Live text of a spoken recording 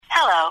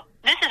Hello,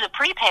 this is a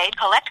prepaid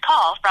collect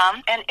call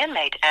from an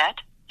inmate at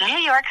New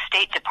York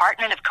State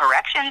Department of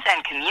Corrections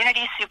and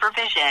Community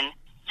Supervision.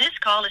 This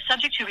call is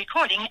subject to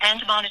recording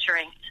and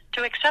monitoring.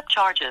 To accept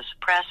charges,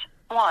 press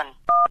 1.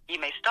 You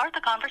may start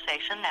the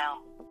conversation now.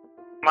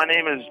 My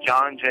name is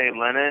John J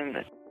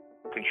Lennon,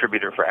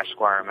 contributor for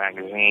Esquire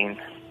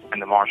magazine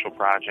and the Marshall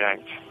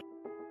Project.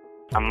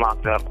 I'm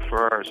locked up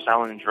for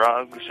selling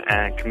drugs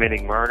and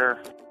committing murder.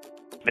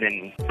 Been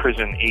in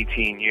prison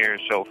 18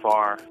 years so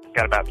far.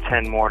 Got about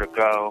 10 more to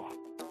go.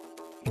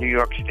 New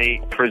York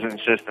State prison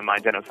system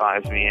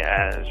identifies me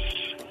as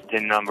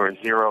DIN number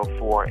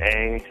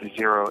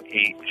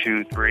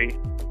 04A0823.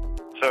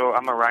 So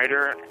I'm a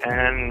writer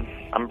and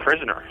I'm a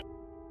prisoner.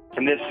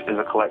 And this is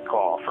a collect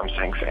call from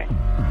Sing Sing.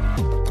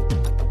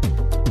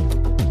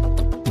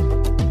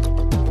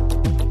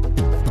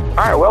 All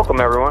right, welcome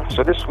everyone.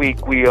 So this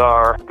week we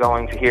are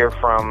going to hear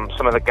from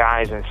some of the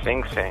guys in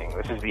Sing Sing.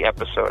 This is the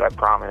episode I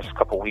promised a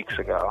couple weeks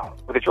ago.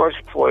 With the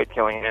George Floyd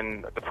killing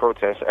and the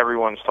protests,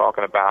 everyone's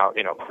talking about,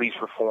 police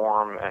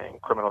reform and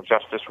criminal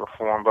justice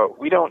reform, but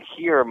we don't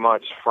hear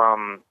much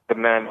from the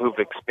men who've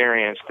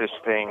experienced this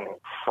thing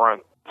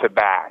front to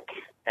back.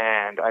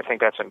 And I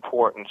think that's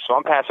important. So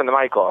I'm passing the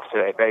mic off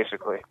today,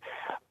 basically.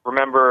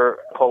 Remember,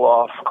 pull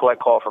off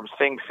collect call from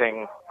Sing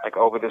Sing, like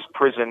over this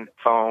prison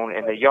phone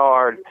in the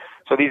yard.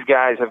 So these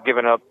guys have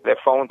given up their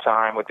phone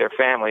time with their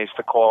families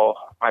to call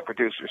my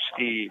producer,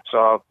 Steve.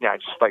 So, I'd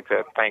just like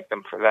to thank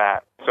them for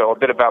that. So a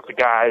bit about the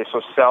guy.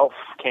 So Self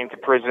came to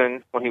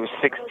prison when he was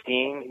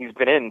 16. He's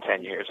been in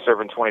 10 years,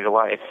 serving 20 to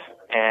life.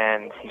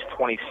 And he's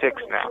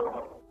 26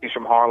 now. He's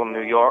from Harlem,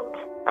 New York.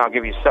 I'll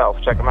give you Self.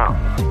 Check him out.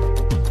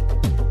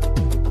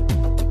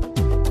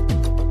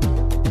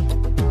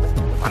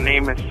 My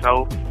name is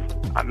Self.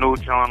 I knew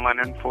John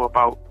Lennon for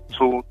about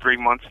 2-3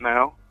 months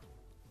now.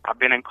 I've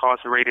been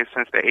incarcerated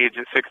since the age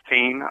of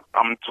 16.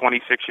 I'm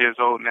 26 years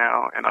old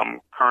now, and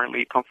I'm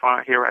currently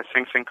confined here at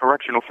Sing Sing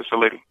Correctional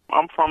Facility.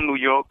 I'm from New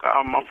York.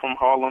 I'm from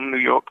Harlem, New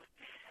York.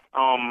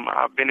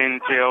 I've been in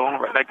jail,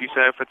 like you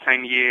said, for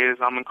 10 years.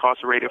 I'm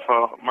incarcerated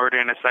for murder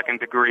in the second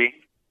degree.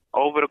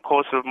 Over the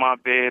course of my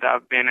bid,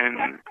 I've been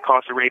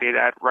incarcerated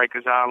at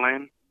Rikers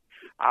Island.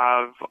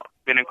 I've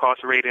been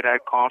incarcerated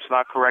at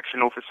Comstock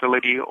Correctional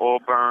Facility,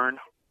 Auburn,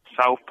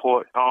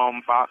 Southport,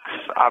 Box.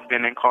 I've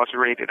been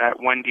incarcerated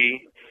at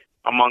Wendy,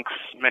 amongst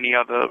many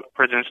other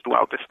prisons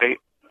throughout the state.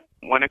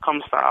 When it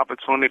comes to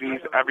opportunities,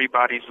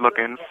 everybody's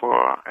looking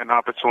for an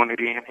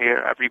opportunity in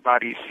here.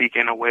 Everybody's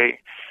seeking a way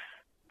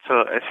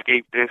to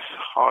escape this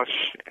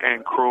harsh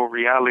and cruel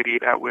reality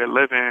that we're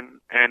living.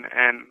 And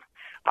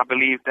I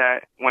believe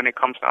that when it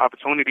comes to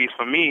opportunities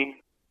for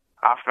me,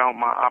 I found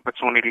my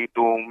opportunity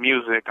through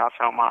music. I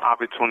found my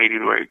opportunity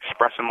to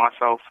expressing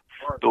myself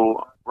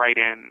through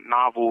writing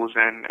novels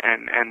and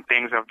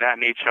things of that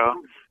nature.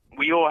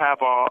 We all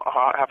have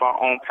our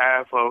own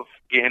path of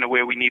getting to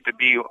where we need to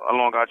be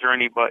along our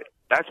journey, but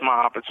that's my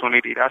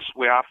opportunity. That's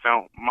where I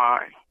found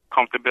my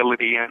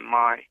comfortability and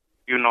my,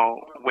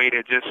 way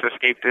to just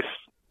escape this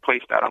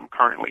place that I'm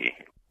currently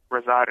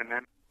residing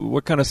in.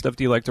 What kind of stuff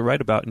do you like to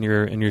write about in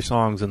your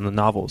songs and the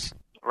novels?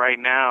 Right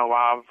now,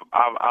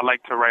 I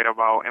like to write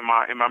about in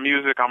my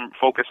music. I'm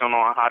focusing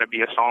on how to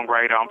be a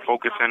songwriter. I'm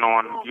focusing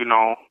on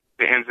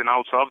the ins and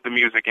outs of the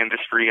music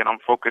industry, and I'm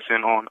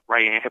focusing on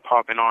writing hip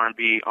hop and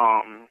R&B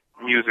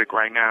music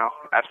right now.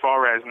 As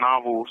far as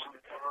novels,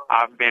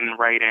 I've been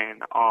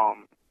writing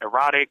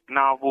erotic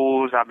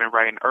novels. I've been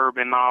writing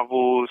urban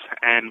novels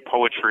and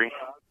poetry.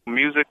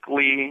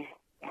 Musically,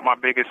 my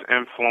biggest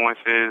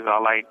influences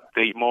are like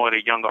more of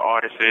the younger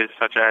artists,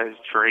 such as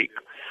Drake.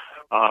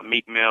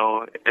 Meek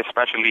Mill,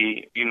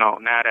 especially, now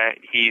that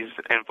he's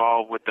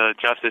involved with the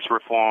justice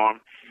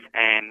reform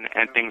and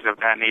things of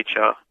that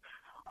nature.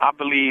 I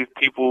believe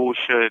people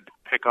should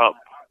pick up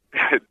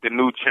the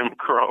new Jim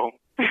Crow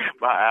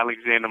by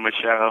Alexander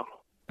Michelle.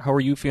 How are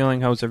you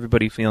feeling? How's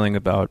everybody feeling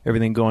about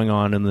everything going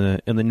on in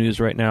the news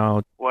right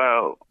now?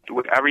 Well,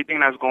 with everything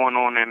that's going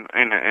on in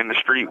the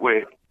street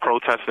with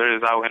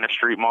protesters out in the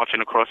street marching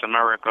across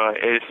America,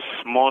 it's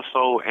more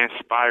so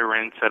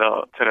inspiring to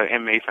the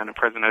inmates and the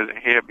prisoners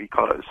in here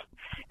because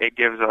it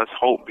gives us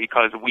hope,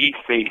 because we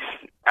face,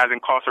 as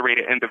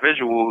incarcerated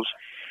individuals,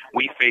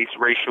 we face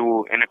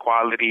racial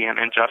inequality and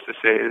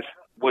injustices,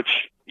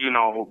 which,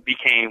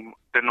 became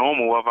the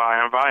normal of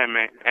our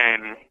environment.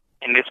 And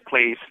in this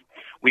place,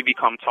 we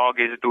become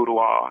targets due to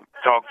our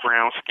dark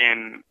brown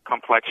skin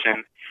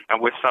complexion,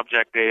 and we're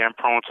subjected and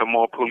prone to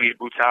more police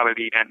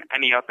brutality than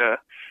any other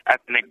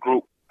ethnic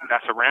group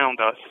that's around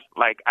us,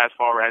 like as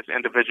far as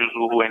individuals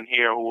who in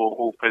here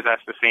who possess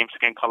the same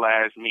skin color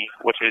as me,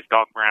 which is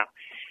dark brown.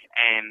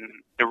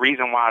 And the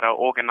reason why the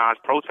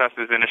organized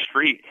protesters in the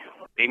street,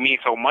 they mean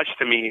so much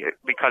to me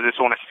because it's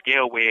on a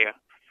scale where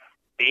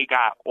they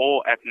got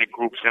all ethnic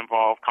groups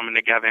involved coming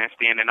together and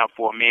standing up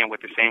for a man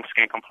with the same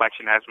skin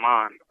complexion as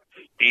mine.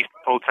 These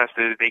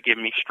protesters, they give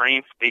me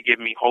strength, they give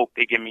me hope,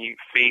 they give me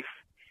faith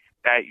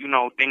that,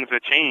 things will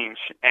change.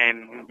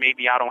 And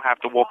maybe I don't have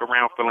to walk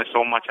around feeling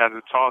so much as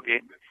a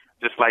target,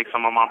 just like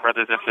some of my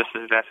brothers and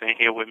sisters that's in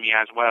here with me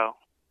as well.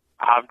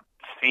 I've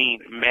seen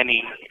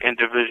many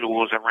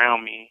individuals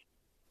around me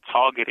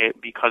targeted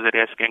because of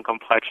their skin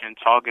complexion,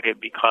 targeted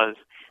because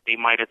they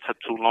might have took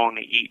too long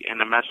to eat in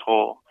the mess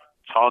hall,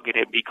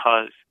 targeted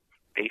because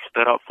they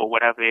stood up for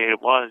whatever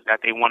it was that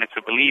they wanted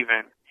to believe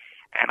in.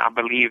 And I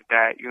believe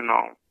that, you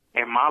know,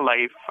 in my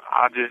life,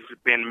 I've just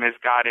been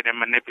misguided in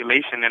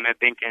manipulation into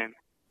thinking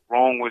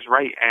wrong was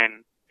right.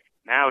 And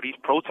now these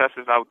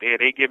protesters out there,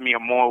 they give me a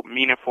more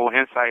meaningful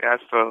insight as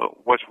to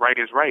what's right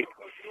is right.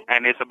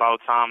 And it's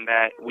about time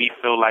that we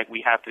feel like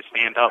we have to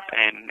stand up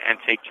and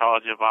take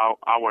charge of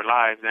our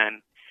lives,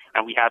 and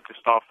we have to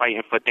start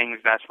fighting for things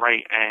that's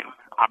right. And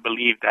I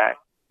believe that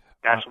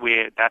that's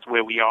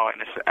where we are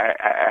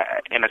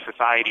in a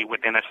society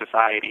within a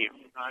society,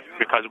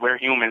 because we're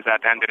humans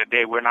at the end of the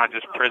day. We're not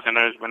just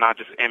prisoners. We're not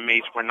just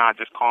inmates. We're not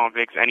just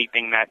convicts.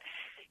 Anything that,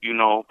 you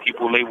know,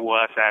 people label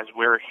us as,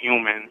 we're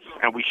humans,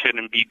 and we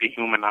shouldn't be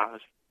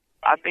dehumanized.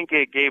 I think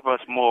it gave us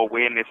more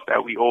awareness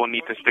that we all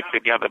need to stick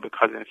together,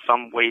 because in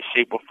some way,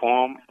 shape, or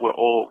form, we're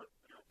all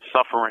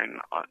suffering,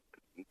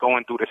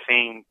 going through the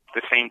same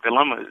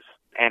dilemmas.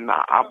 And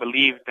I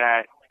believe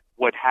that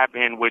what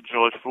happened with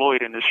George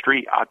Floyd in the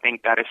street, I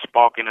think that is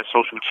sparking a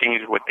social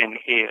change within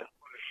here.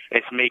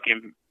 It's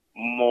making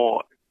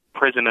more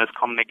prisoners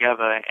come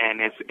together, and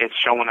it's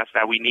showing us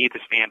that we need to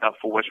stand up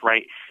for what's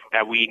right,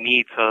 that we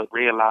need to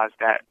realize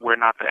that we're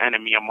not the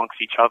enemy amongst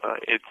each other.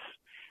 It's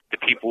the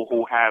people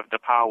who have the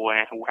power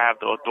and who have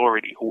the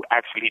authority who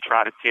actually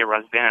try to tear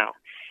us down.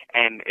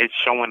 And it's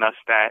showing us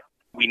that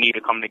we need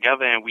to come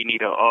together, and we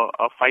need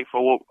a fight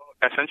for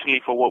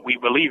essentially for what we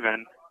believe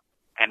in.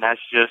 And that's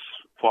just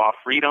for our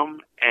freedom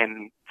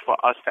and for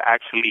us to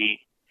actually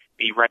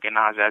be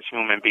recognized as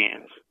human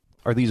beings.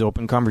 Are these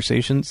open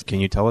conversations? Can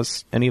you tell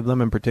us any of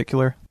them in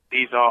particular?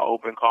 These are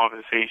open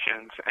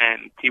conversations,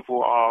 and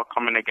people are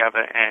coming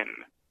together. And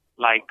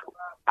like,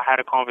 I had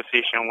a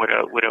conversation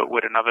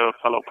with another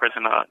fellow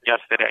prisoner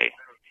yesterday,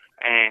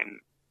 and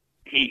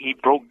he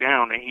broke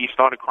down and he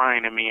started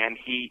crying to me, and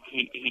he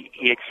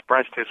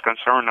expressed his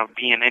concern of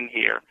being in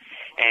here.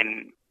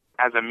 And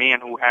as a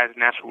man who has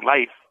natural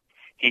life,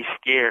 he's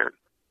scared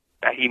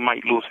that he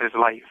might lose his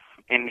life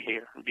in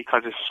here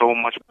because there's so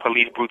much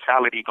police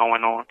brutality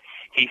going on.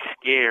 He's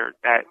scared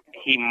that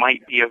he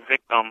might be a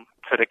victim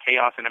to the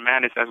chaos and the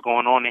madness that's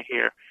going on in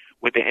here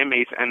with the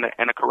inmates and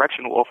the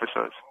correctional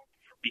officers,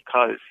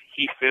 because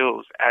he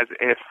feels as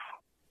if,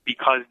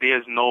 because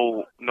there's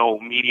no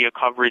media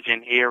coverage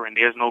in here and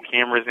there's no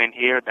cameras in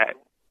here, that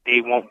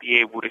they won't be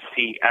able to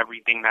see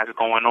everything that's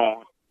going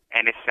on.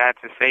 And it's sad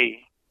to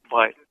say,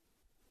 but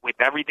with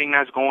everything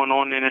that's going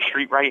on in the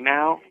street right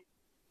now,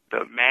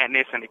 the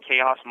madness and the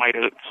chaos might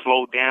have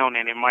slowed down,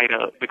 and it might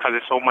have, because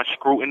there's so much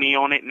scrutiny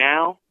on it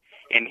now,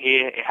 and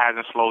here it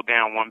hasn't slowed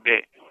down one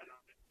bit.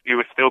 You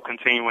were still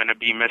continuing to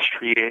be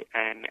mistreated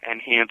and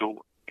handled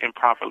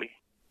improperly.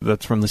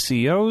 That's from the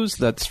COs?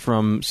 That's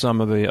from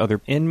some of the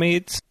other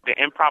inmates? The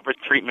improper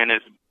treatment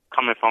is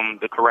coming from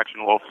the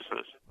correctional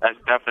officers. That's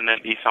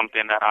definitely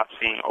something that I've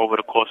seen over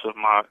the course of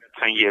my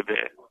 10-year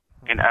bid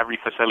in every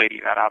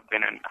facility that I've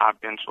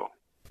been to.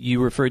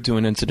 You referred to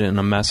an incident in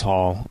a mess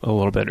hall a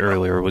little bit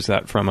earlier. Was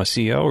that from a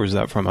CO or was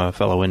that from a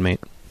fellow inmate?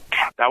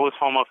 That was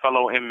from a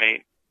fellow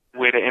inmate,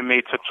 where the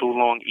inmate took too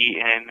long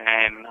eating,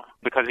 and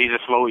because he's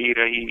a slow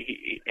eater,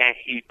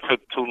 he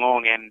took too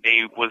long, and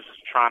they was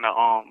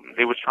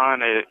trying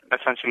to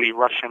essentially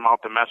rush him out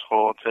the mess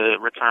hall to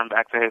return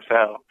back to his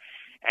cell.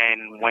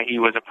 And when he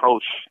was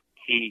approached,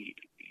 he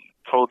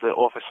told the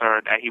officer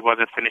that he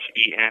wasn't finished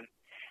eating,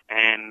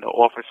 and the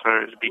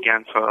officers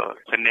began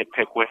to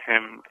nitpick with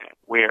him,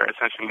 where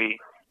essentially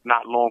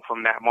not long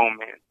from that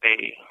moment,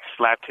 they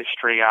slapped his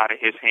tray out of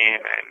his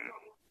hand, and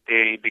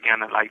they began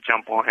to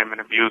jump on him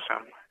and abuse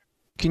him.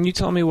 Can you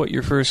tell me what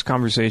your first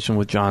conversation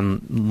with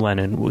John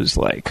Lennon was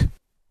like?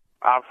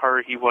 I've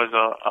heard he was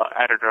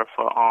a editor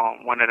for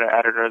one of the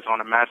editors on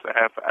the masthead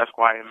for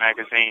Esquire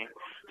magazine.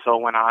 So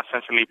when I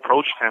essentially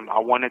approached him, I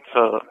wanted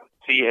to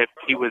see if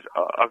he was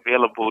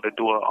available to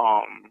do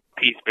a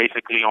piece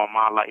basically on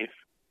my life.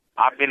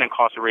 I've been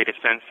incarcerated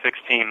since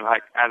 16,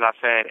 as I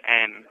said,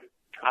 and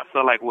I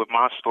feel like with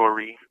my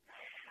story,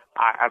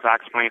 as I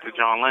explained to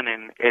John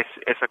Lennon,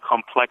 it's a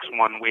complex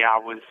one, where I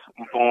was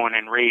born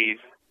and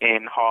raised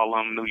in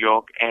Harlem, New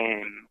York,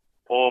 and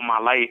all my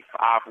life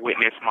I've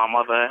witnessed my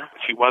mother.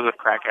 She was a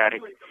crack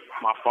addict.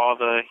 My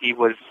father, he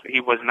was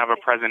never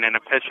present in the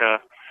picture,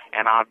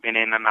 and I've been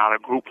in and out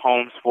of group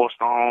homes,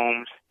 foster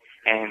homes,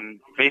 and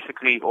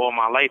basically all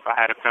my life I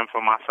had to fend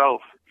for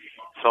myself.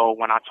 So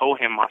when I told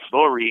him my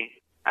story,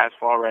 as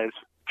far as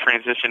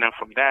transitioning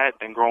from that,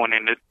 then going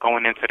into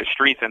the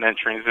streets, and then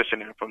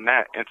transitioning from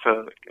that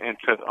into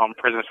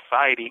prison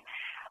society,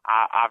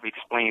 I've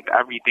explained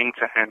everything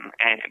to him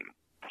and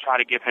try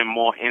to give him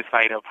more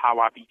insight of how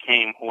I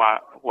became who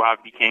I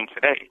became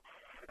today.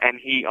 And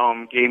he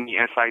gave me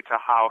insight to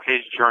how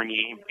his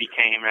journey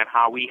became and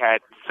how we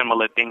had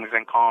similar things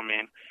in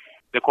common.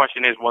 The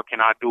question is, what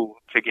can I do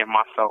to get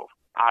myself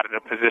out of the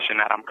position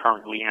that I'm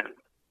currently in?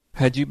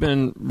 Had you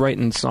been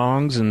writing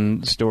songs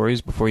and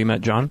stories before you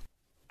met John?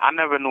 I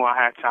never knew I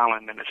had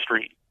talent in the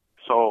street.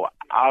 So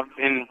I've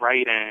been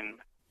writing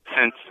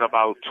since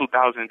about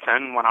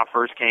 2010 when I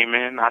first came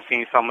in. I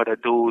seen some of the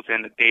dudes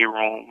in the day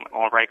room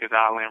on Rikers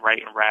Island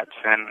writing raps,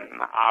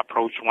 and I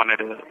approached one of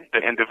the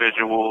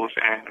individuals,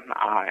 and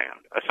I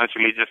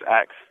essentially just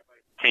asked,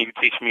 "Can you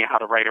teach me how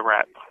to write a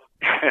rap?"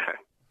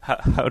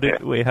 How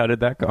did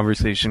that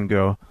conversation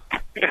go?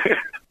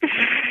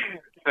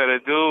 So the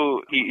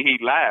dude, he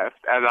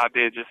laughed, as I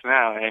did just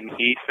now, and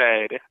he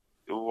said,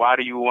 "Why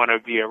do you want to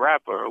be a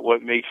rapper?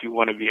 What makes you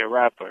want to be a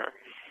rapper?"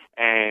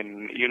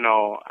 And, you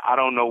know, I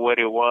don't know what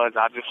it was.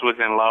 I just was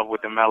in love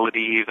with the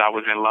melodies. I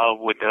was in love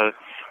with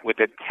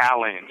the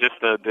talent, just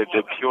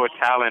the pure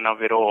talent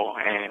of it all.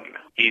 And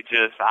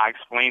I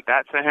explained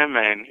that to him,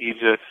 and he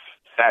just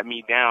sat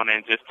me down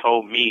and just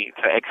told me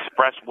to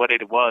express what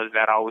it was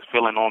that I was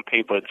feeling on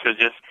paper, to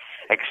just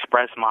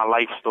express my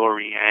life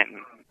story. And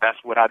that's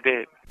what I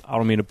did. I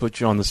don't mean to put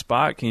you on the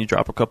spot. Can you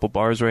drop a couple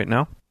bars right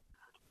now?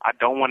 I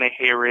don't want to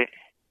hear it.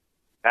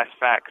 That's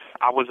facts.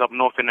 I was up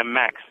north in the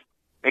Max.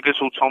 Niggas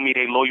who told me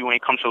they loyal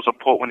ain't come show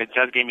support when the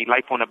judge gave me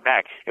life on the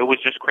back. It was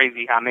just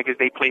crazy how niggas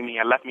they played me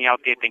and left me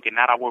out there thinking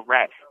that I would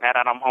rap. Now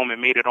that I'm home and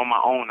made it on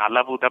my own, I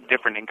leveled up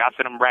different and got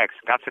to them racks,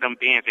 got to them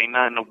bands, ain't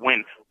nothing to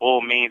win.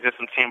 Old mains and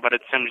some Tim Butter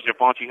Tim's,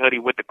 Javante hoodie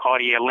with the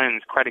Cartier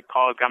lens. Credit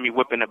cards got me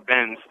whipping the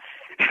Benz.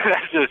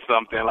 That's just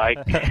something like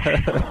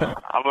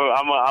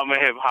I'm a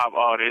hip hop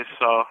artist,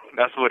 so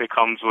that's what it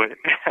comes with.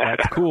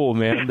 That's cool,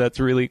 man. That's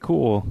really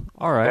cool.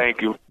 All right.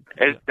 Thank you.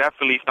 It's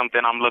definitely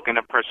something I'm looking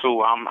to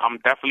pursue. I'm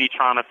definitely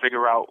trying to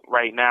figure out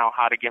right now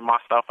how to get my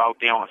stuff out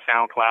there on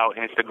SoundCloud,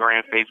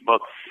 Instagram, Facebook,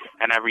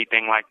 and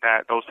everything like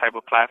that, those type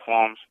of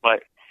platforms.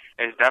 But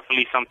it's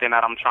definitely something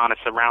that I'm trying to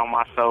surround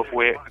myself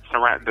with.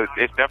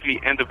 It's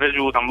definitely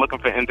individuals. I'm looking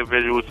for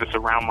individuals to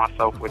surround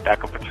myself with that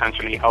could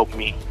potentially help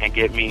me and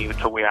get me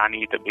to where I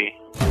need to be.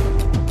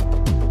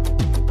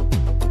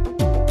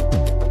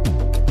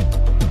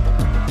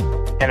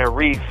 And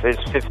Arif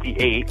is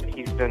 58.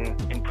 He's been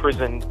in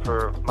prison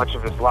for much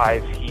of his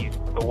life. He's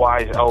the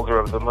wise elder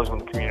of the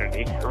Muslim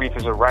community. Arif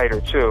is a writer,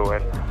 too,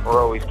 and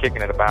we're always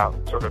kicking it about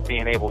sort of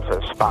being able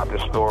to spot the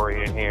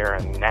story in here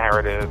and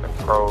narrative and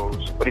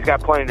prose. But he's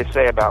got plenty to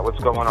say about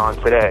what's going on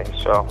today,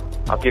 so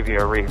I'll give you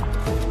Arif.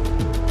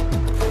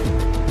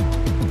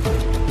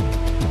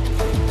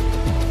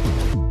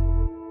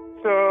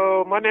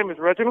 So my name is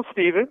Reginald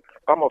Stevens.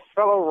 I'm a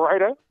fellow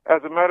writer.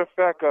 As a matter of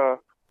fact,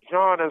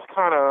 John has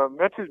kind of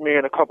mentored me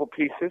in a couple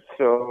pieces,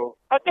 so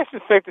I guess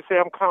it's safe to say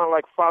I'm kind of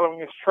like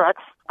following his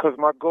tracks because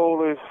my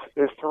goal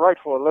is to write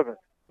for a living.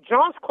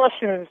 John's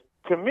question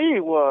to me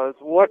was,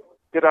 what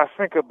did I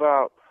think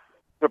about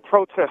the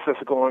protests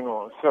that's going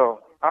on?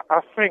 So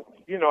I think,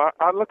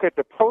 I look at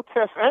the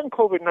protests and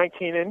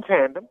COVID-19 in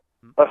tandem,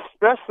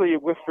 especially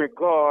with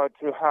regard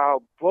to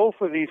how both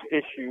of these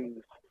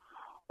issues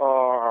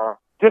are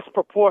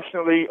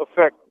disproportionately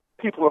affect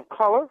people of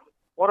color.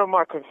 One of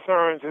my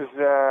concerns is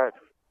that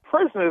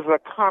prisoners are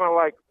kind of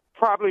like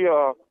probably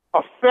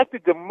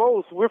affected the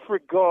most with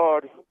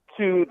regard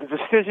to the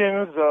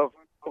decisions of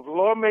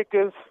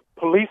lawmakers,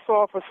 police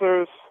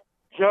officers,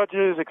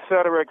 judges, et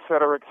cetera, et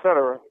cetera, et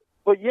cetera.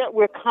 But yet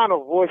we're kind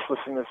of voiceless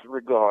in this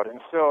regard. And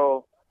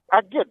so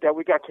I get that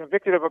we got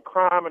convicted of a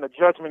crime and a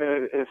judgment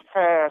is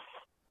passed,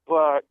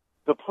 but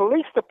the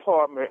police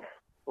department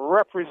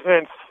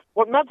represents,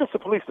 well, not just the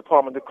police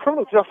department, the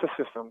criminal justice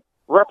system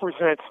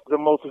represents the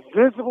most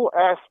visible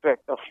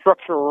aspect of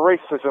structural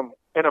racism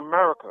in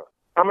America.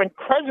 I'm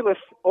incredulous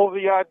over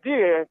the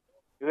idea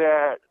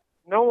that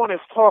no one is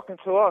talking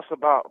to us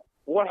about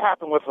what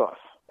happened with us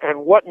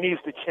and what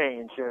needs to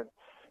change. And,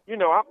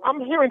 I'm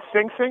hearing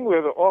Sing Sing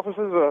where the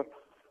officers are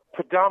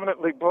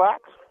predominantly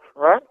black,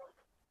 right?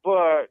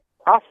 But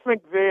I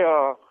think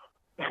they're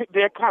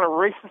kind of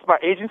racist by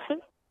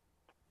agency.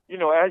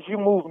 As you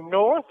move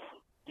north,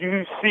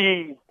 you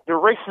see the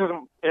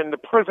racism in the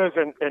prisons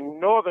in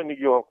northern New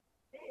York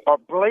are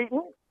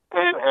blatant.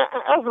 And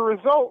as a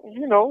result,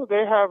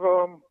 they have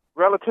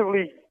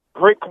relatively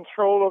great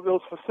control of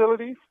those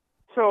facilities.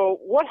 So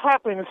what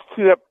happens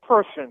to that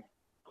person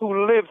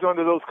who lives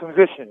under those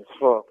conditions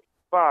for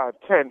 5,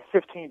 10,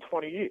 15,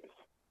 20 years?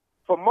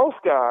 For most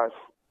guys,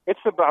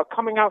 it's about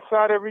coming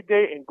outside every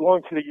day and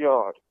going to the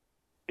yard.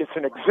 It's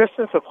an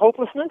existence of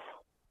hopelessness.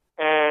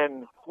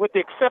 And with the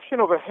exception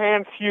of a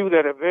handful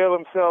that avail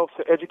themselves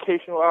to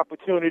educational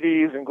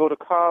opportunities and go to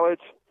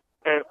college,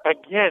 and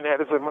again,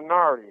 that is a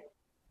minority,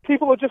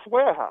 people are just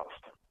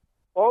warehoused.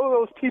 All of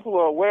those people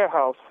are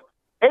warehoused.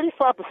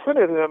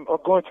 85% of them are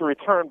going to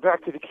return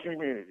back to the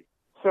community.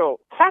 So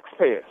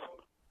taxpayers,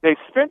 they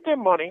spent their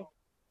money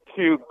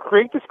to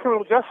create this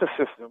criminal justice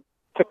system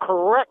to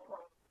correct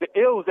the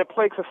ills that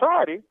plague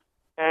society,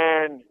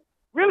 and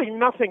really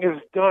nothing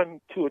is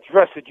done to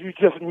address it. You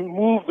just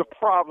move the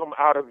problem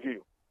out of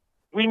view.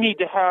 We need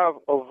to have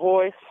a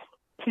voice.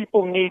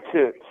 People need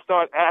to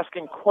start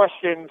asking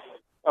questions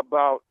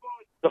about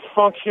the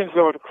functions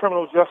of the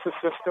criminal justice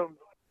system.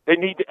 They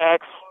need to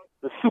ask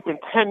the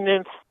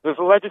superintendents, the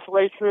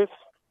legislatures,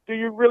 do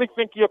you really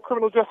think your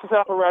criminal justice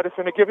apparatus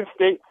in a given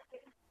state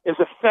is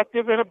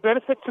effective and a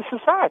benefit to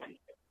society?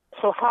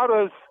 So how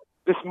does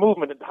this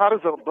movement, how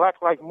does a Black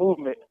Life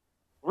Movement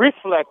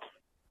reflect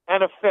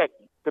and affect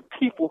the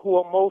people who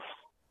are most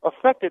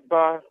affected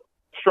by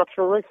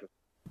structural racism?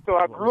 So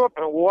I grew up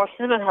in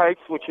Washington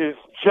Heights, which is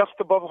just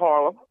above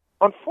Harlem.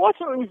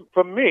 Unfortunately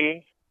for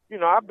me,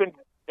 I've been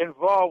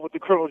involved with the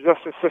criminal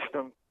justice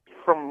system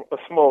from a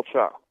small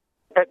child.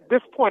 At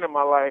this point in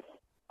my life,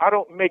 I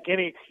don't make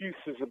any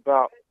excuses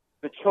about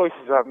the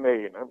choices I've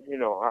made.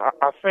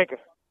 I think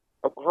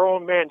a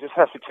grown man just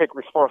has to take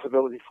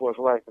responsibility for his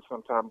life at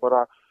some time. But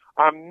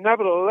I'm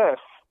nevertheless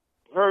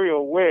very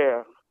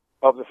aware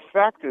of the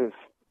factors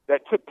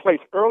that took place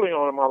early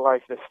on in my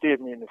life that steered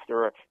me in this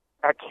direction.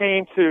 I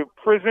came to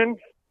prison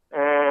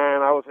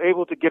and I was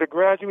able to get a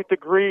graduate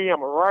degree.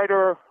 I'm a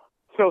writer.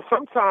 So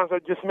sometimes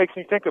it just makes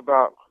me think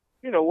about,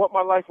 what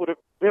my life would have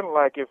been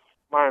like if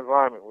my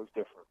environment was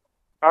different.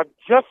 I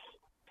just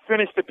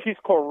finished a piece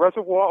called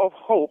Reservoir of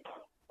Hope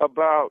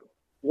about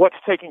what's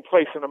taking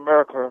place in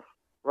America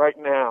right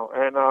now.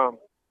 And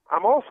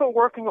I'm also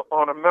working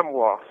on a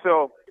memoir.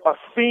 So a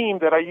theme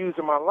that I use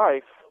in my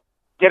life,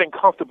 getting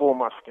comfortable in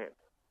my skin.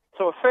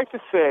 So it's safe to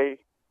say,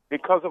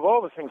 because of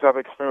all the things I've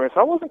experienced,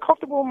 I wasn't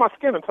comfortable in my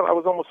skin until I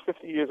was almost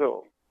 50 years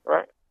old,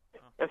 right?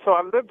 And so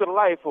I lived a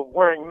life of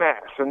wearing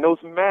masks, and those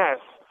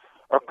masks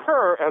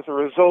occur as a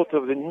result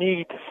of the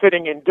need to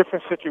fitting in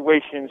different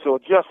situations or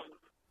just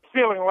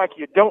feeling like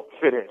you don't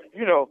fit in.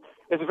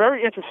 It's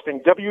very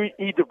interesting.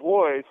 W.E. Du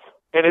Bois,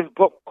 in his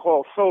book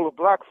called Soul of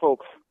Black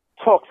Folks,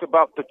 talks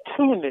about the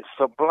two-ness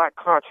of Black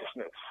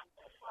consciousness.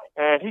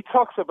 And he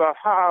talks about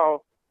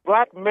how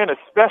Black men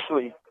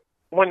especially,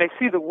 when they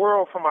see the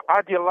world from an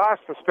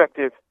idealized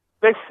perspective,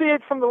 they see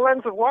it from the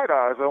lens of white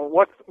eyes and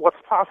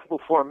what's possible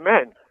for a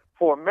man.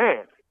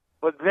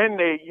 But then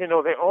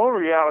their own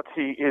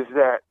reality is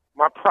that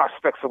my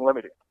prospects are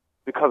limited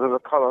because of the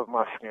color of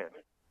my skin.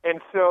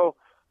 And so,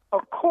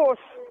 of course,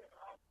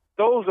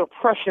 those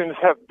oppressions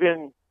have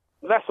been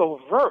less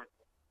overt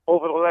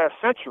over the last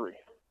century.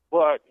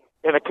 But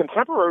in a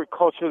contemporary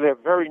culture, they're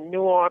very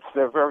nuanced,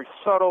 they're very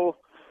subtle.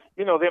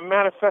 They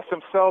manifest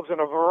themselves in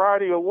a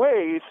variety of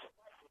ways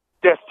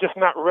that's just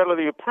not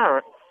readily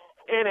apparent.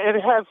 And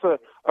it has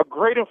a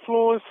great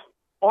influence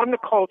on the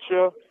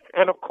culture.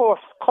 And, of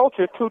course,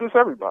 culture tutors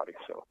everybody.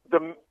 So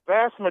the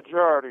vast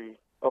majority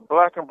of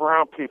Black and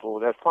brown people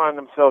that find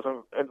themselves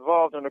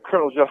involved in the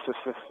criminal justice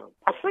system,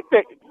 I think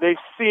that they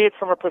see it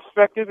from a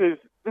perspective is,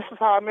 this is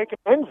how I make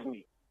ends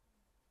meet.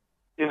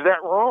 Is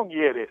that wrong?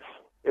 Yeah, it is.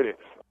 It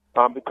is.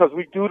 Because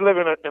we do live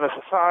in a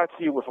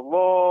society with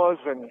laws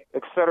and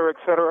et cetera, et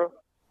cetera.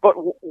 But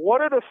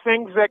what are the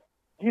things that,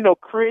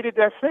 created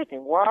that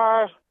thinking?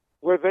 Why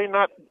were they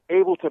not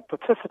able to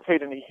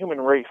participate in the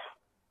human race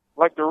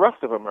like the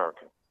rest of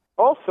America?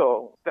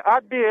 Also, the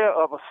idea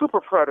of a super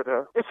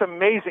predator, it's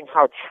amazing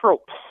how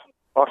tropes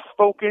are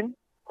spoken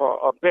or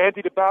are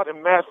bandied about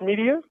in mass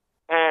media,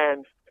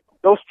 and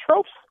those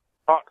tropes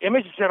are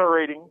image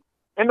generating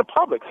in the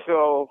public.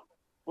 So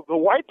the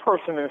white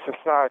person in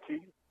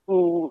society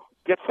who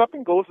gets up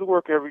and goes to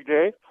work every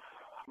day,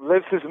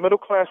 lives his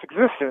middle-class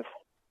existence,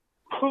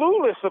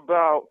 clueless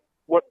about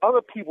what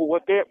other people,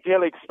 what their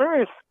daily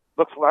experience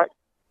looks like.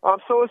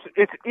 So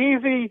it's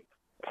easy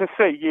to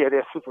say, yeah,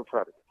 they're super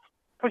predators,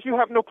 because you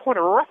have no point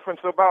of reference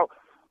about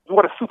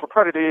what a super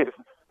predator is.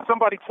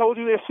 Somebody told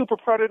you they're super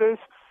predators.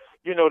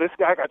 This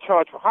guy got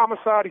charged for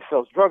homicide. He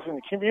sells drugs in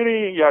the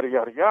community, yada,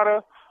 yada,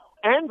 yada.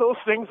 And those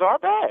things are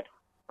bad,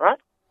 right?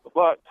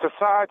 But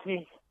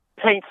society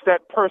paints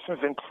that person's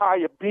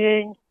entire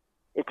being,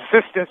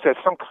 existence as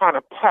some kind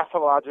of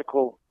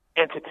pathological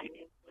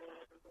entity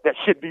that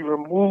should be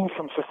removed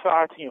from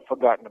society and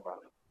forgotten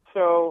about.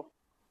 So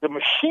the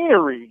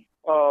machinery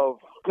of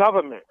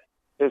government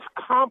is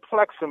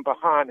complex and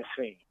behind the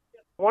scenes.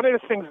 One of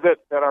the things that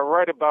I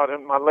write about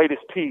in my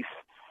latest piece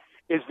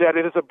is that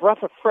it is a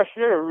breath of fresh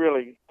air,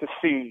 really, to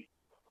see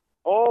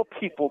all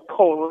people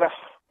coalesce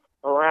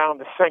around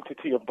the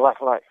sanctity of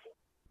Black life,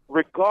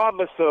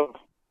 regardless of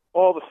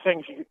all the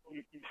things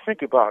you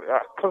think about.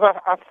 Because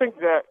I think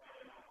that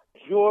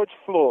George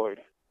Floyd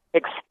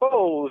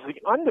exposed the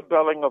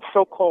underbelly of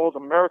so-called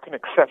American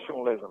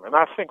exceptionalism. And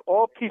I think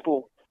all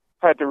people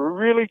had to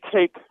really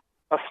take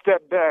a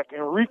step back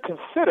and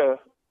reconsider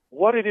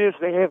what it is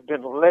they have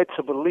been led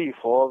to believe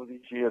for all of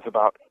these years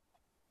about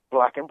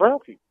Black and brown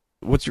people.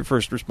 What's your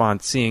first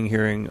response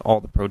hearing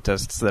all the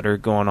protests that are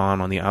going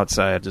on the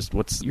outside? Just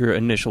what's your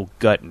initial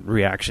gut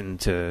reaction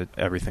to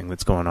everything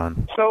that's going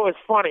on? So it's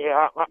funny.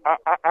 I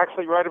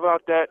actually write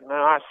about that, and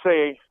I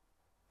say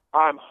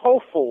I'm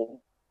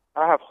hopeful.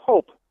 I have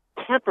hope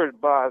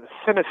tempered by the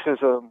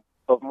cynicism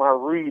of my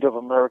read of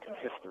American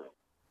history,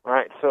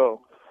 right?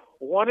 So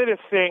one of the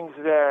things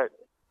that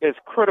is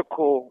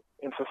critical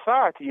in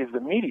society is the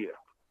media.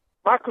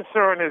 My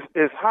concern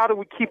is how do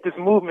we keep this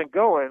movement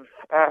going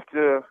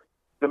after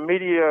the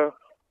media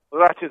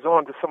latches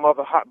on to some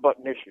other hot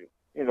button issue,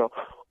 And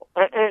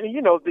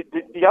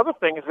the other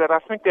thing is that I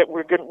think that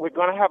we're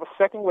going to have a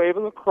second wave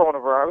of the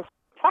coronavirus.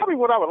 Probably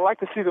what I would like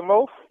to see the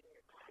most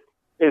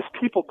is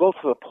people go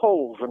to the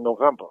polls in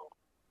November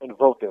and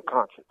vote their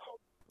conscience.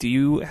 Do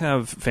you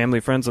have family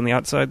friends on the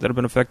outside that have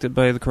been affected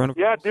by the coronavirus?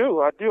 Yeah,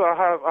 I do. I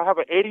have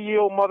an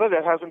 80-year-old mother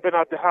that hasn't been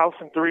out the house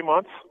in 3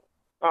 months.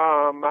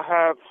 I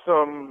have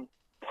some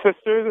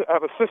sisters. I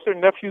have a sister,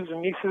 nephews,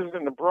 and nieces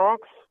in the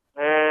Bronx,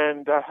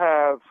 and I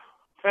have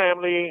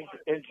family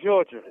in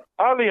Georgia.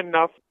 Oddly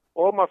enough,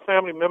 all my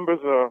family members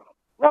are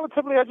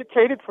relatively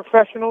educated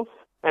professionals,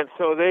 and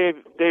so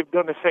they've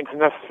done the things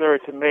necessary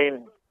to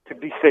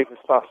be safe as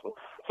possible.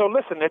 So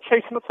listen, they're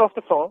chasing us off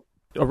the phone.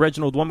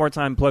 Reginald, one more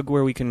time, plug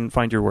where we can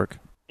find your work.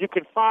 You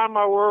can find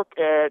my work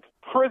at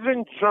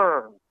Prison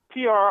Journ,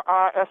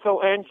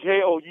 PRISONJOURN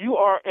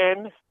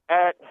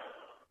at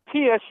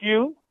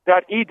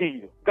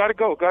tsu.edu. Gotta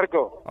go.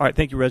 All right,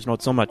 thank you,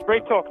 Reginald, so much.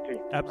 Great talking to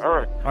you.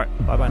 Absolutely. All right,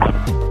 bye-bye now.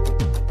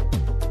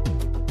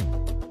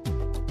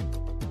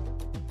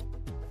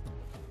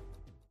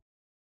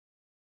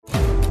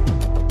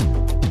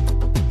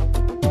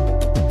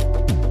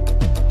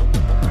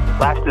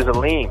 Last is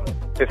Aleem,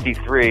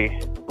 53,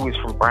 who is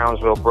from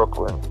Brownsville,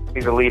 Brooklyn.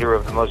 He's a leader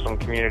of the Muslim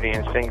community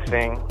in Sing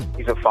Sing.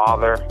 He's a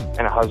father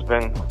and a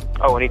husband.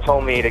 Oh, and he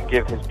told me to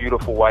give his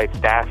beautiful wife,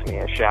 Daphne,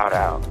 a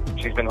shout-out.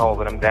 She's been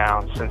holding him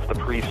down since the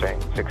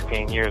precinct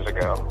 16 years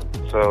ago.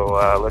 So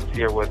let's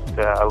hear what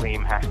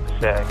Aleem has to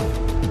say.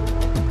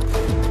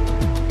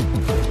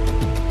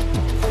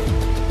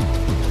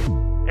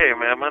 Hey,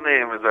 man, my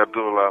name is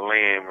Abdul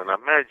Aleem, and I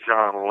met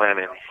John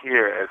Lennon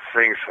here at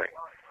Sing Sing.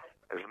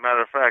 As a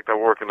matter of fact, I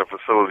work in the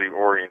facility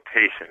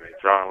orientation, and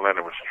John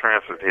Lennon was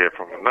transferred here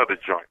from another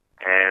joint.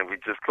 And we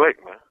just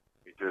clicked, man.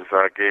 We just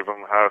gave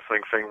him how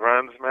Sing Sing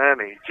runs, man,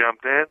 and he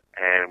jumped in,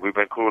 and we've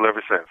been cool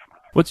ever since,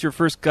 man. What's your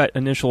first gut,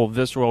 initial,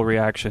 visceral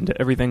reaction to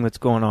everything that's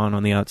going on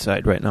the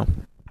outside right now?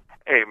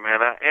 Hey,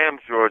 man, I am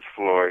George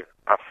Floyd.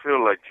 I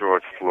feel like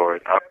George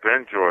Floyd. I've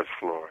been George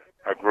Floyd.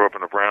 I grew up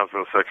in the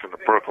Brownsville section of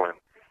Brooklyn.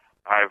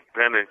 I've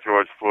been in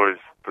George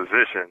Floyd's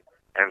position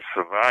and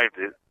survived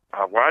it.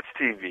 I watch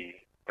TV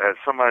as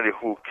somebody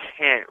who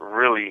can't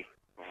really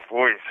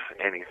voice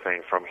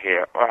anything from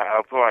here.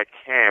 Although I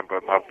can,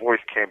 but my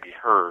voice can't be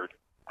heard.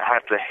 I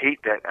have to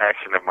hate that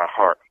action in my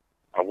heart.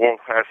 I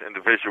walk past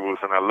individuals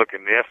and I look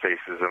in their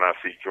faces and I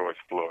see George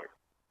Floyd.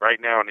 Right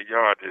now in the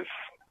yard is,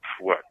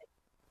 100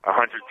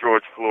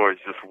 George Floyds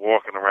just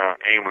walking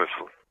around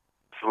aimlessly.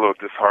 It's a little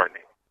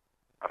disheartening.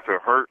 I feel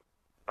hurt.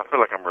 I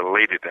feel like I'm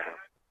related to him.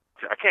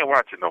 I can't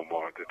watch it no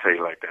more, to tell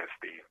you like that,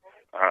 Steve.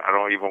 I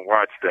don't even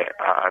watch that.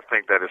 I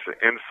think that it's an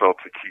insult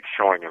to keep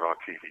showing it on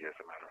TV, as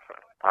a matter of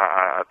fact.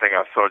 I think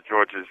I saw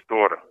George's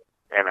daughter,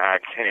 and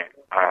I can't.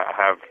 I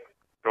have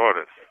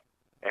daughters,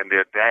 and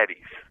they're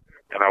daddies,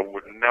 and I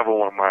would never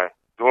want my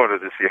daughter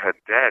to see her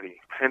daddy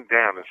pinned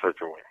down in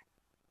such a way.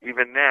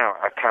 Even now,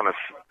 I kind of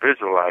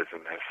visualize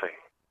in that scene.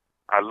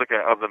 I look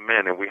at other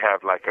men, and we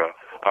have like a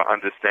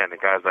understanding,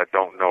 guys I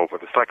don't know,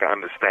 but it's like an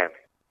understanding.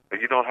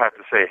 But you don't have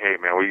to say,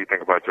 hey, man, what do you think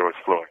about George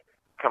Floyd?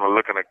 Kind of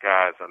looking at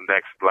guys, the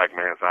next black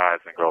man's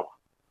eyes and go,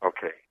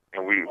 okay.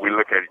 And we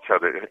look at each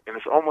other, and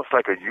it's almost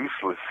like a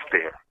useless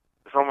stare.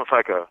 It's almost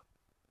like a,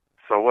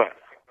 so what?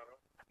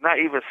 Not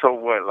even so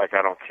what, like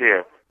I don't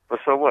care,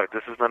 but so what?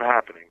 This has been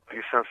happening.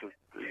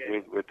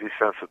 We're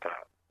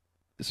desensitized.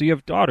 So you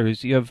have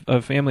daughters, you have a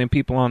family and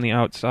people on the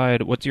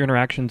outside. What's your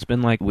interactions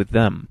been like with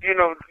them? You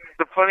know,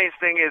 the funniest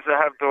thing is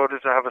I have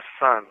daughters, I have a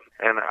son,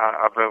 and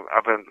I've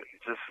been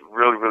just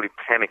really, really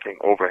panicking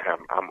over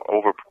him. I'm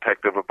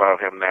overprotective about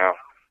him now.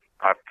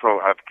 I've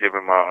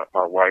given my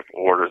wife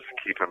orders to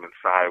keep him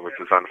inside, which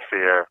is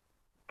unfair.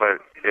 But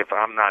if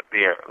I'm not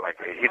there, like,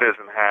 he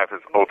doesn't have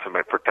his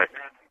ultimate protector.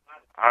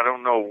 I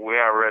don't know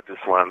where I read this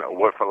one or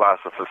what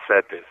philosopher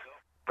said this,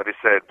 but it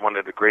said one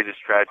of the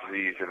greatest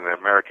tragedies in the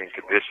American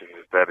condition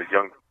is that a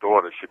young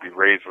daughter should be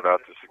raised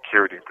without the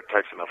security and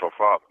protection of her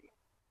father.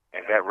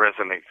 And that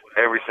resonates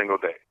every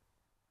single day.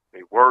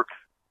 They work.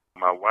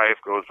 My wife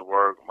goes to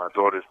work. My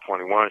daughter's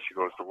 21. She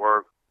goes to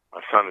work.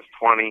 My son is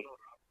 20.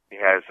 He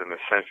has an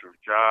essential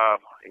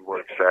job. He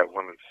works at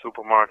one of the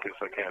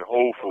supermarkets, like at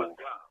Whole Foods.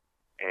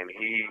 And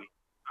he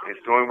is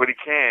doing what he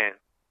can.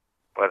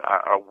 But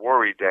I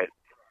worry that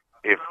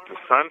if the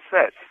sun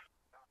sets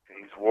and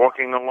he's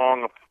walking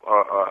along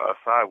a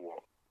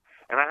sidewalk,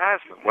 and I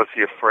asked him, was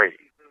he afraid?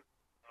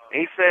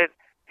 And he said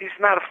he's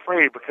not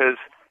afraid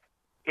because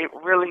it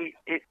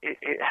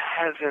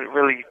hasn't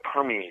really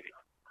permeated.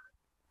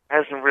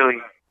 Hasn't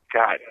really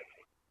gotten.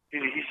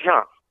 He's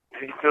young.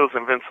 He feels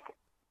invincible.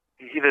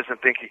 He doesn't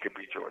think he could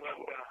be George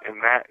Floyd,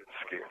 and that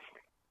scares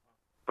me.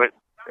 But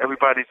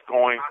everybody's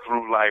going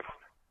through life,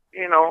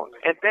 you know,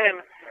 and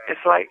then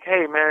it's like,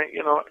 hey, man,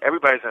 you know,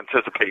 everybody's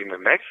anticipating the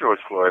next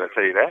George Floyd, I'll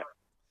tell you that.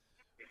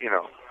 You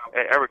know,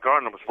 Eric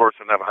Gardner was worse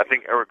than ever. I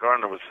think Eric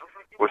Gardner was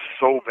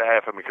so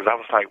bad for me because I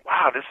was like,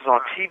 wow, this is on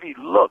TV.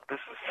 Look,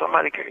 this is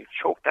somebody getting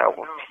choked out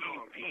on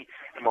TV.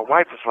 And my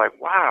wife was like,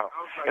 wow.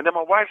 And then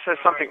my wife said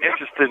something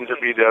interesting to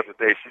me the other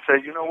day. She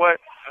said, you know what?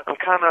 I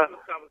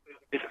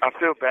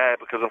feel bad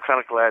because I'm kind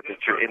of glad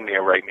that you're in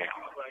there right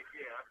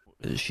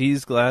now.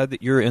 She's glad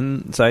that you're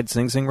inside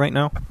Sing Sing right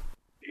now?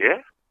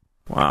 Yeah.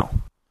 Wow.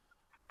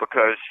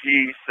 Because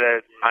she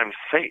said, I'm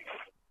safe.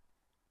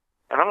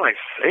 And I'm like,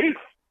 safe?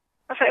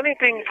 I said,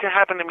 anything can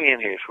happen to me in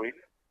here, sweet.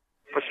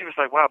 But she was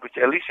like, wow, but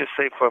at least you're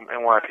safe from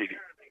NYPD.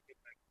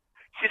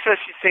 She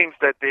says she seems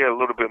that they're a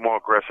little bit more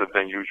aggressive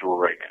than usual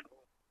right now.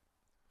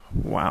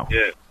 Wow.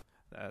 Yeah.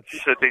 She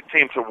said they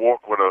seem to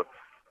walk with a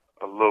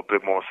little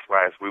bit more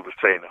swag, as we would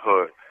say in the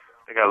hood.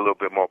 They got a little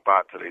bit more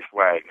bot to their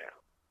swag now.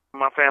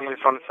 My family's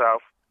from the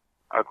South.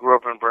 I grew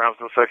up in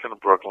Brownsville section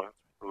of Brooklyn,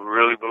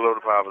 really below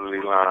the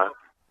poverty line.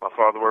 My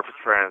father worked for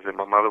Transit.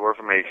 My mother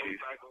worked for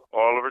Macy's.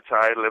 All are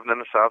retired, living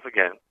in the South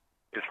again.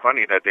 It's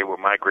funny that they would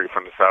migrate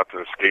from the South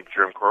to escape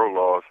Jim Crow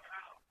laws,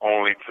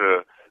 only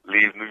to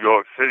leave New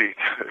York City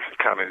to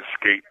kind of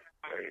escape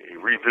a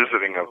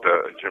revisiting of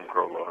the Jim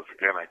Crow laws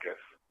again, I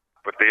guess.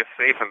 But they're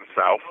safe in the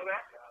South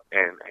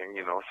and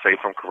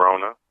safe from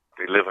Corona.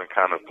 They live in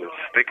kind of the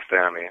sticks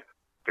down there.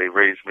 They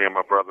raised me and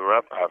my brother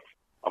up.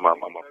 I'm a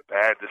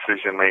bad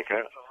decision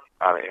maker.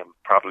 I am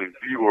probably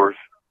the worst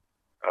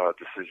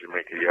decision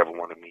maker you ever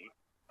want to meet.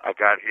 I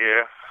got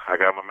here. I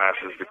got my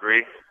master's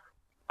degree.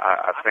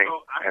 I think,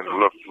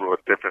 and looked through a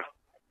different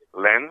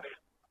lens.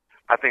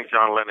 I think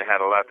John Lennon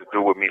had a lot to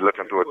do with me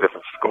looking through a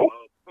different scope.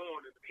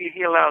 He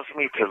allows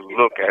me to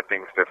look at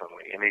things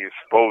differently, and he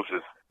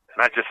exposes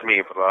not just me,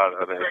 but a lot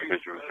of other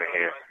individuals in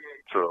here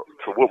to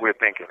what we're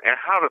thinking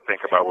and how to think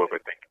about what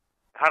we're thinking,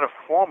 how to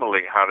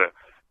formulate, how to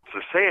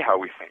say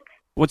how we think.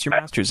 What's your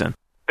master's in?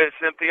 It's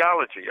in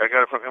theology. I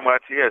got it from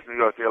NYTS,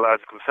 New York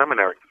Theological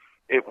Seminary.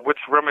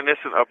 What's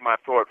reminiscent of my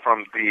thought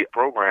from the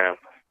program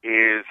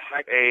is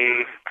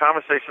a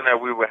conversation that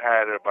we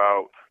had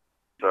about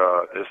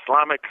the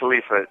Islamic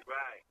Caliphate,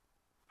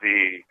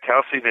 the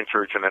Chalcedon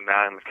Church, and the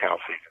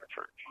non-Chalcedon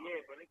Church.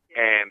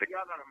 And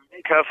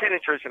the Chalcedon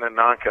Church and the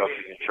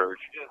non-Chalcedon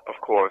Church, of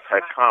course,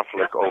 had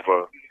conflict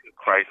over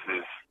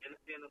Christ's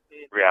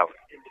reality.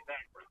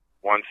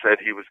 One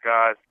said he was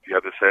God, the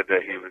other said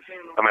that he was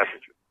a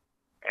messenger.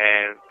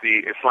 And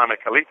the Islamic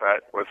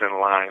Caliphate was in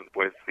line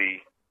with the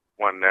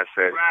one that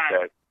said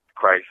that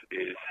Christ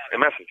is a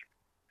messenger.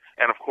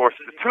 And, of course,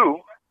 the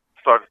two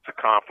started to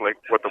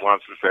conflict with the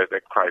ones who said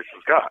that Christ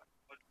was God.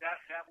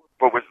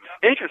 But what's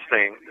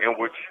interesting and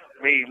which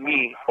made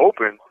me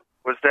open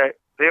was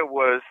that there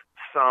was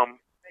some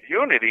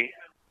unity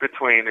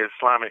between the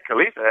Islamic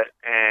Caliphate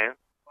and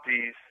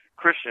these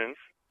Christians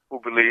who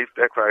believed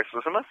that Christ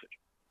was a messenger.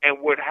 And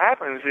what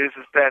happens is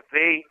that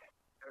they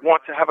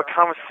want to have a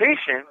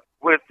conversation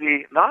with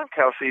the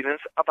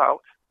non-Chalcedons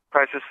about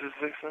Christ's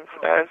existence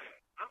as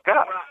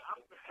God.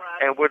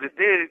 And what it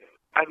did,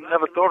 I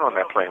never thought on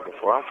that plane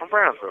before. I'm from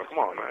Brownsville.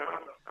 Come on, man.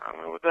 I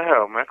mean, what the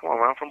hell, man? Come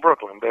on, man. I'm from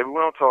Brooklyn, baby. We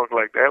don't talk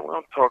like that. We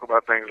don't talk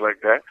about things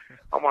like that.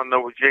 I want to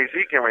know what Jay-Z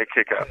can really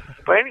kick out.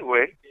 But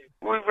anyway,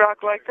 we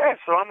rock like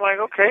that. So I'm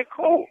like, okay,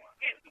 cool.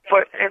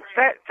 But in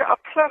fact, a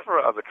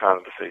plethora of other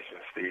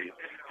conversations, Steve.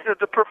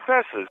 The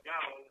professors,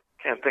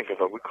 can't think of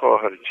her. We call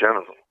her the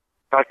general.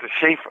 Dr.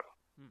 Schaefer.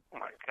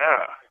 Oh, my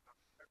God.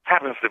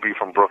 Happens to be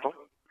from Brooklyn.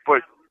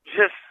 But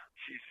just,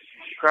 she's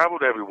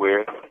traveled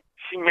everywhere.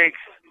 She makes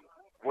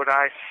what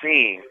I've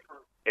seen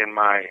in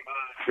my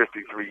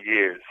 53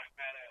 years,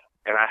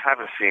 and I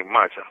haven't seen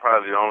much. I'm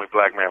probably the only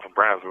black man from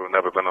Brownsville who's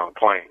never been on a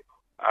plane.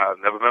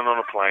 I've never been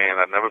on a plane.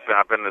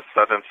 I've been to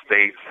southern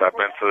states. I've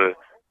been to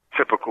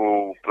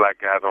typical black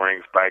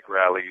gatherings, bike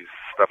rallies,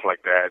 stuff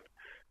like that,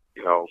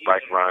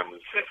 bike runs,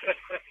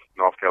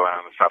 North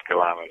Carolina, South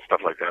Carolina,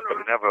 stuff like that,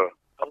 but never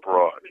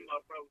abroad.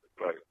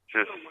 But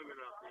just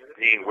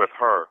being with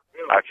her,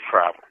 I've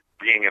traveled.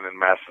 Being in the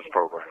master's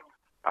program,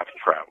 I've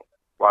traveled.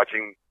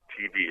 Watching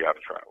TV,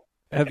 I've traveled.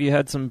 Have you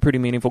had some pretty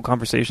meaningful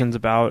conversations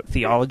about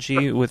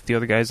theology with the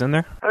other guys in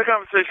there? I had a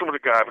conversation with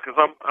a guy because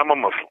I'm a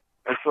Muslim.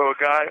 And so a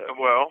guy,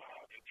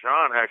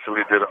 John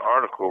actually did an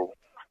article,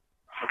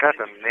 I forgot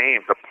the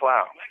name, The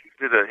Plow.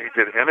 He did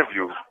an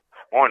interview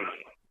on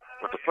me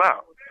with The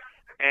Plow.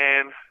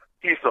 And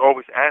he used to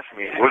always ask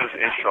me, what does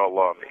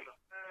inshallah mean?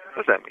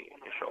 What does that mean,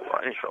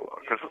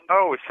 inshallah? Because I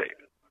always say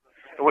it.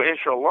 And what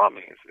inshallah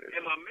means is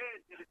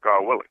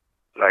God willing.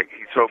 Like,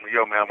 he told me,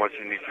 yo, man, I want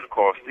you to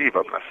call Steve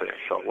up. And I said,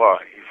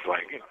 inshallah. He's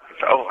like,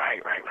 oh, right,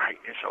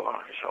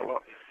 inshallah.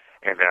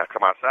 And then I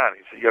come outside,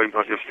 and he said, yo, you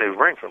going to give Steve a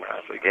ring for me?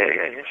 I said,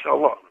 yeah,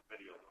 inshallah.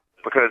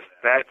 Because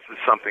that's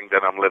something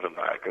that I'm living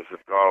by, because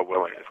if God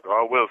wills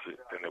it,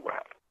 then it will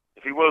happen.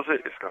 If he wills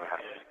it, it's going to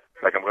happen.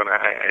 Like,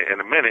 in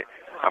a minute,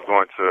 I'm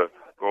going to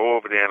go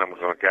over there, and I'm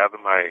going to gather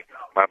my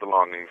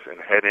belongings and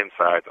head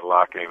inside to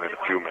lock in a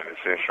few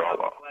minutes,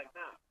 inshallah.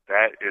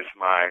 That is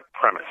my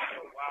premise.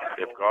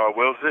 If God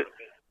wills it,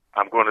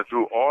 I'm going to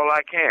do all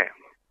I can,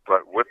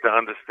 but with the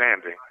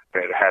understanding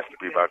that it has to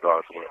be by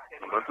God's will.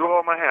 I'm going to do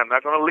all my hand. I'm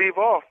not going to leave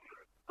off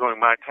doing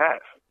my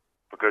task,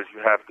 because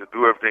you have to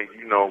do everything.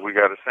 We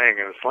got a saying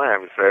in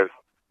Islam. It says,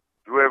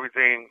 do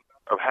everything,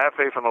 have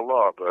faith in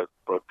Allah, but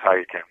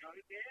tie your camel.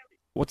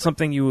 What's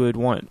something you would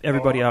want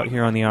everybody out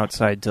here on the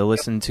outside to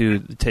listen to,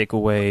 take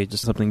away,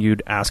 just something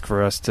you'd ask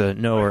for us to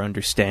know or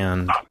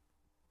understand?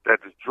 That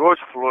the George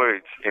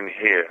Floyds in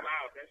here,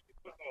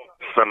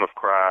 some have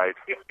cried,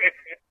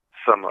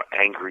 some are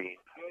angry.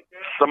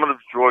 Some of the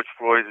George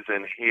Floyds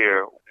in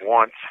here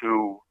want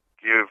to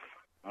give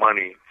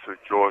money to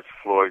George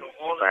Floyd's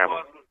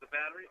family.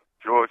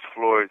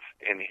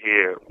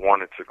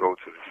 wanted to go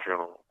to the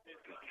funeral.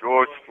 The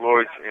George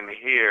Floyds in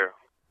here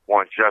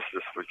want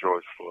justice for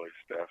George Floyd,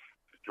 Steph.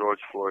 The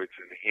George Floyds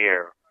in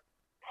here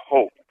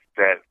hope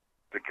that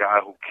the guy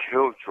who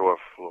killed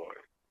George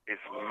Floyd is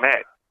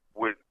met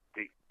with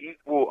the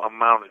equal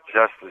amount of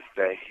justice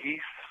that he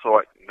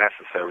thought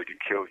necessary to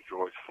kill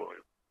George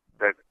Floyd.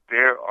 That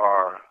there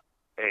are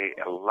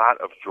a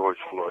lot of George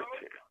Floyds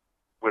here.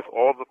 With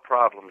all the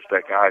problems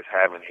that guys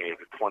have in here,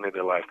 the 20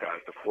 to life guys,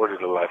 the 40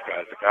 to life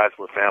guys, the guys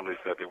with families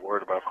that they're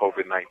worried about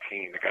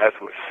COVID-19, the guys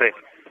who are sick,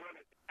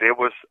 there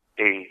was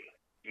a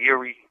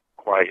eerie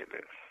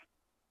quietness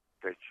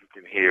that you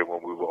can hear when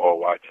we were all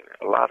watching it.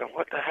 A lot of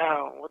what the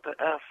hell, what the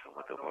F,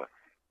 what the what.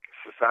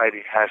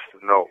 Society has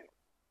to know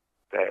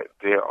that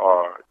there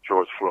are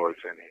George Floyds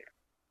in here.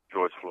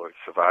 George Floyd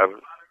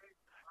survivors,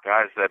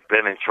 guys that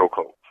been in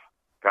chokeholds,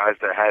 guys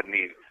that had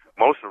knees.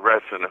 Most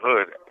arrests in the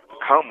hood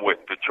come with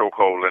the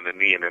chokehold and the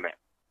knee in the neck.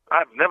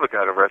 I've never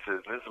got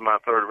arrested. This is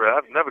my third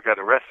arrest. I've never got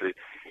arrested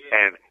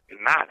and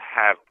not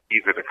have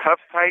either the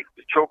cuffs tight,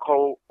 the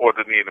chokehold, or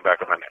the knee in the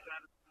back of my neck.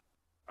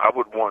 I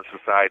would want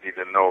society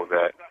to know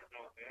that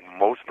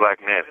most black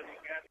men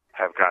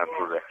have gone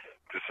through that.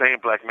 The same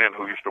black men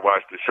who used to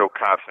watch the show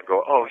Cops and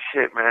go, oh,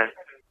 shit, man,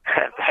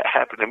 that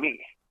happened to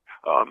me.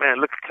 Oh, man,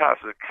 look at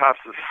Cops.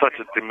 Cops is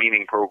such a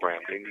demeaning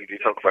program. They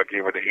talk about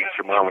getting rid of H.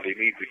 Mama. They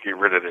need to get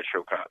rid of that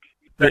show Cops.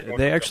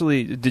 They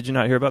actually, did you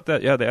not hear about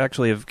that? Yeah, they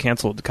actually have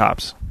canceled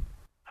Cops.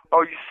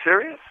 Oh, you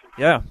serious?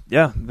 Yeah,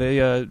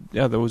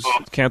 that was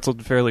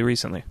canceled fairly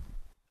recently.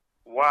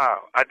 Wow,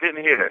 I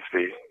didn't hear that,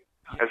 Steve.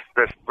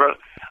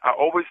 I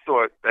always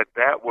thought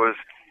that was,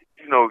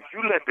 you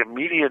let the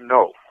media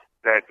know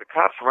that the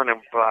cops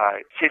running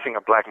by chasing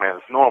a black man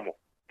is normal,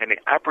 and the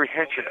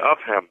apprehension of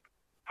him,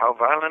 how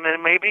violent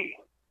it may be,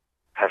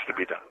 has to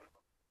be done.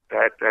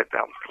 That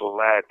I'm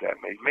glad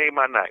that made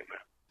my night,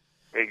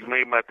 man. You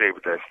made my day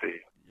with that,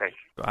 Steve. Thank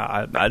you.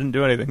 I didn't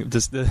do anything.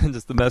 Just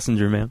the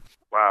messenger, man.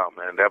 Wow,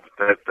 man,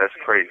 that's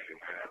crazy,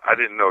 man. I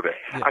didn't know that.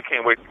 Yeah. I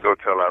can't wait to go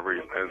tell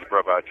Arif and his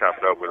brother. I chop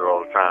it up with her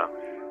all the time.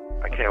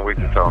 I can't wait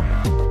to tell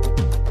him.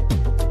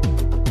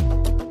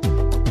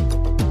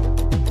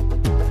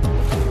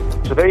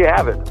 So there you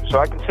have it. So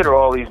I consider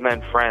all these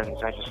men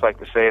friends. I just like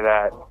to say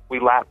that we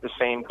lap the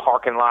same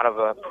parking lot of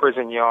a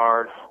prison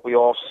yard. We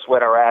all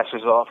sweat our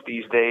asses off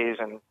these days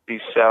in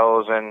these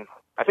cells, and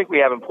I think we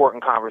have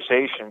important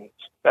conversations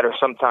that are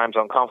sometimes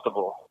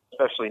uncomfortable,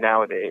 especially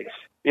nowadays.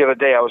 The other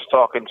day I was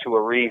talking to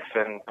Arif,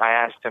 and I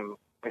asked him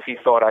if he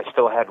thought I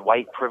still had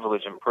white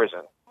privilege in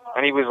prison.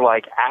 And he was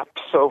like,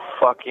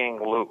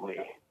 abso-fucking-lutely.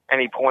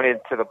 And he pointed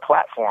to the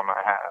platform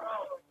I have.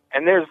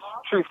 And there's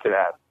truth to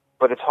that.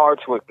 But it's hard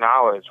to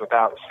acknowledge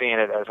without seeing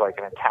it as like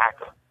an attack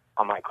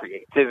on my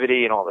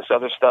creativity and all this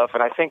other stuff.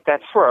 And I think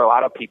that's where a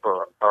lot of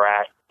people are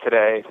at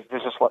today.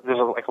 There's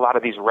like a lot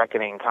of these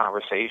reckoning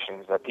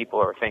conversations that people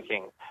are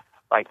thinking,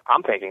 like,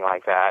 I'm thinking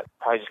like that.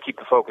 I just keep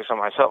the focus on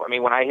myself. I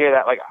mean, when I hear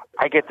that, like,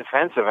 I get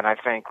defensive, and I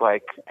think,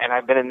 like, and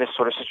I've been in this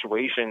sort of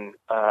situation,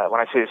 when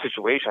I say the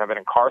situation, I've been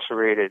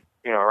incarcerated,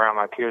 around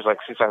my peers, like,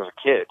 since I was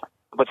a kid.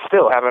 But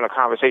still, having a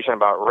conversation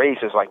about race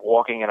is like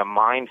walking in a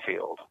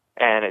minefield.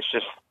 And it's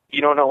just, you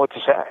don't know what to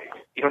say.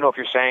 You don't know if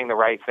you're saying the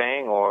right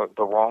thing or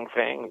the wrong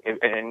thing,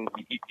 and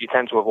you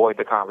tend to avoid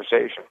the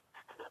conversation.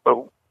 But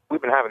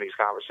we've been having these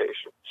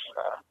conversations.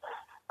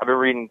 I've been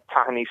reading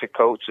Ta-Nehisi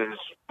Coates'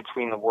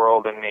 Between the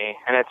World and Me,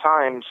 and at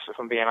times, if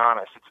I'm being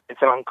honest,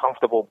 it's an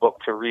uncomfortable book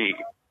to read.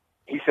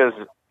 He says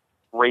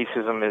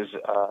racism is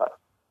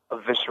a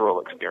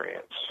visceral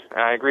experience,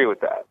 and I agree with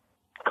that.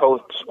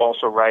 Coates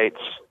also writes,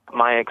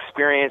 my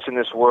experience in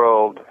this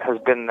world has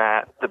been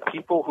that the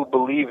people who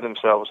believe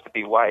themselves to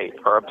be white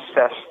are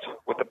obsessed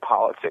with the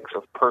politics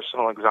of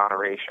personal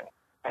exoneration.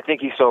 I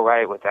think he's so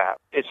right with that.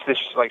 It's this,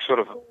 like, sort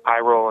of eye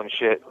roll and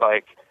shit,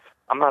 like,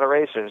 I'm not a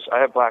racist. I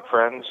have black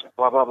friends,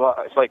 blah, blah, blah.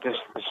 It's like this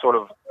sort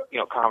of,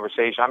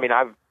 conversation. I mean,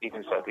 I've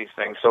even said these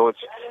things. So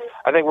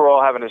I think we're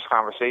all having this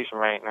conversation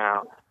right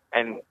now.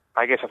 And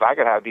I guess if I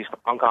could have these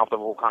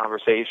uncomfortable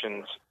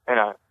conversations in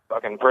a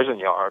fucking prison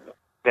yard,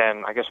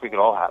 then I guess we could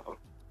all have them.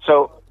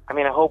 So, I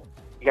mean, I hope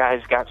you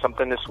guys got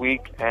something this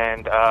week.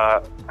 And,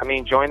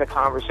 join the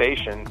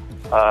conversation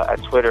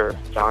at Twitter,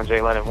 John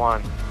J Lennon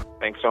 1.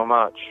 Thanks so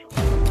much.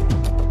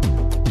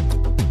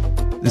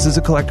 This is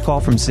a collect call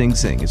from Sing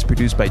Sing. It's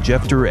produced by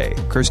Jeff DeRay,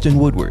 Kirsten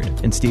Woodward,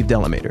 and Steve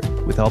Delamater,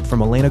 with help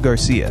from Elena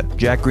Garcia,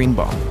 Jack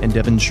Greenbaum, and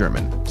Devin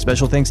Sherman.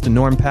 Special thanks to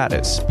Norm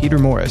Pattis, Peter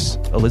Morris,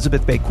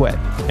 Elizabeth Baquette,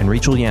 and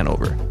Rachel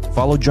Yanover.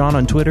 Follow John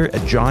on Twitter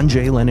at John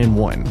J Lennon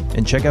 1,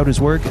 and check out his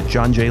work at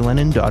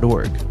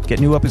johnjlennon.org. Get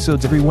new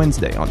episodes every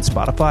Wednesday on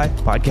Spotify,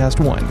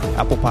 Podcast One,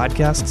 Apple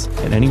Podcasts,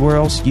 and anywhere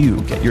else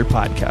you get your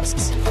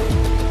podcasts.